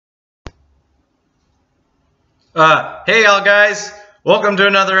Hey y'all guys, welcome to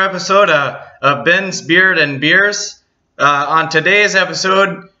another episode of Ben's Beard and Beers. On today's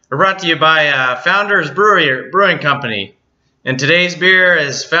episode, we're brought to you by Founders Brewing Company. And today's beer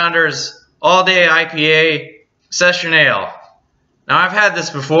is Founders All Day IPA Session Ale. Now I've had this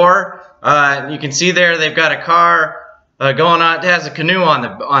before. You can see there they've got a car going on. It has a canoe on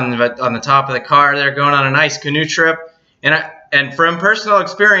the top of the car. They're going on a nice canoe trip. And from personal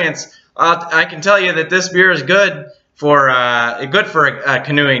experience, I can tell you that this beer is good for a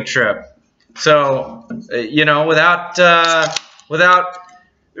canoeing trip. So, you know, without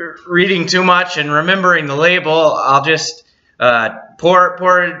reading too much and remembering the label, I'll just pour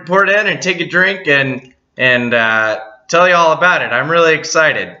it in and take a drink and tell you all about it. I'm really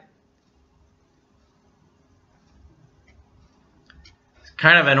excited. It's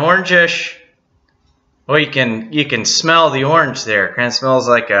kind of an orangish. Oh, you can smell the orange there. Kind of smells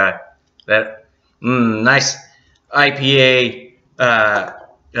like nice IPA,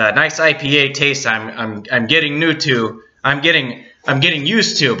 nice IPA taste. I'm getting new to. I'm getting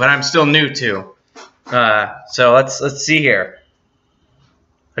used to, but I'm still new to. So let's see here.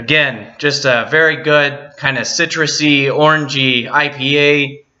 Again, just a very good kind of citrusy, orangey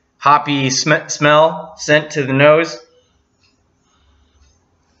IPA, hoppy scent to the nose.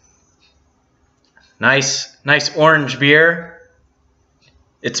 Nice orange beer.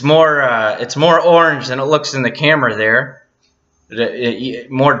 It's more orange than it looks in the camera there.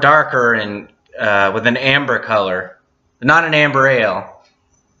 More darker and with an amber color, not an amber ale.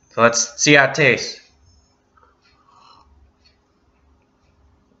 So let's see how it tastes.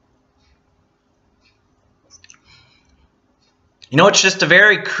 You know, it's just a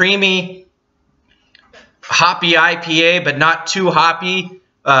very creamy, hoppy IPA, but not too hoppy.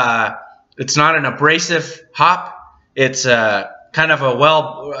 It's not an abrasive hop. It's kind of a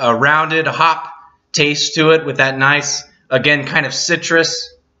well-rounded hop taste to it with that nice, again, kind of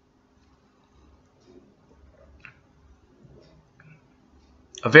citrus.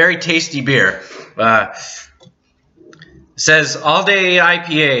 A very tasty beer. It says All Day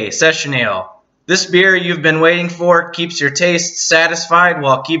IPA Session Ale. This beer you've been waiting for keeps your taste satisfied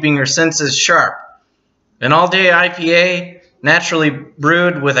while keeping your senses sharp. An all-day IPA, naturally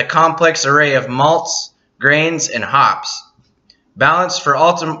brewed with a complex array of malts, grains, and hops. Balanced for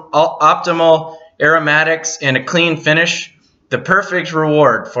optimal aromatics and a clean finish, the perfect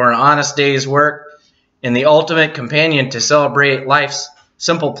reward for an honest day's work and the ultimate companion to celebrate life's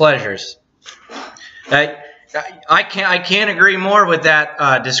simple pleasures. I can't agree more with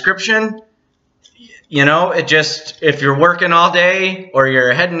that description. You know, it just, if you're working all day or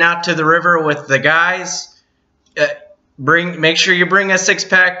you're heading out to the river with the guys, make sure you bring a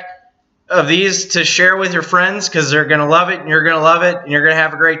 6-pack of these to share with your friends, because they're going to love it and you're going to love it and you're going to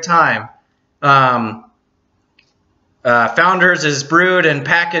have a great time. Founders is brewed and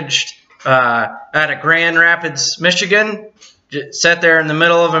packaged out of Grand Rapids, Michigan, set there in the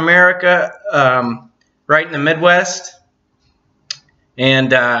middle of America, right in the Midwest.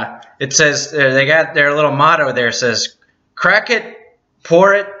 And it says, they got their little motto there, says, crack it,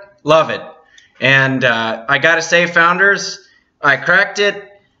 pour it, love it. And I got to say, Founders, I cracked it,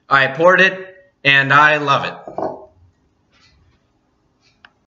 I poured it, and I love it.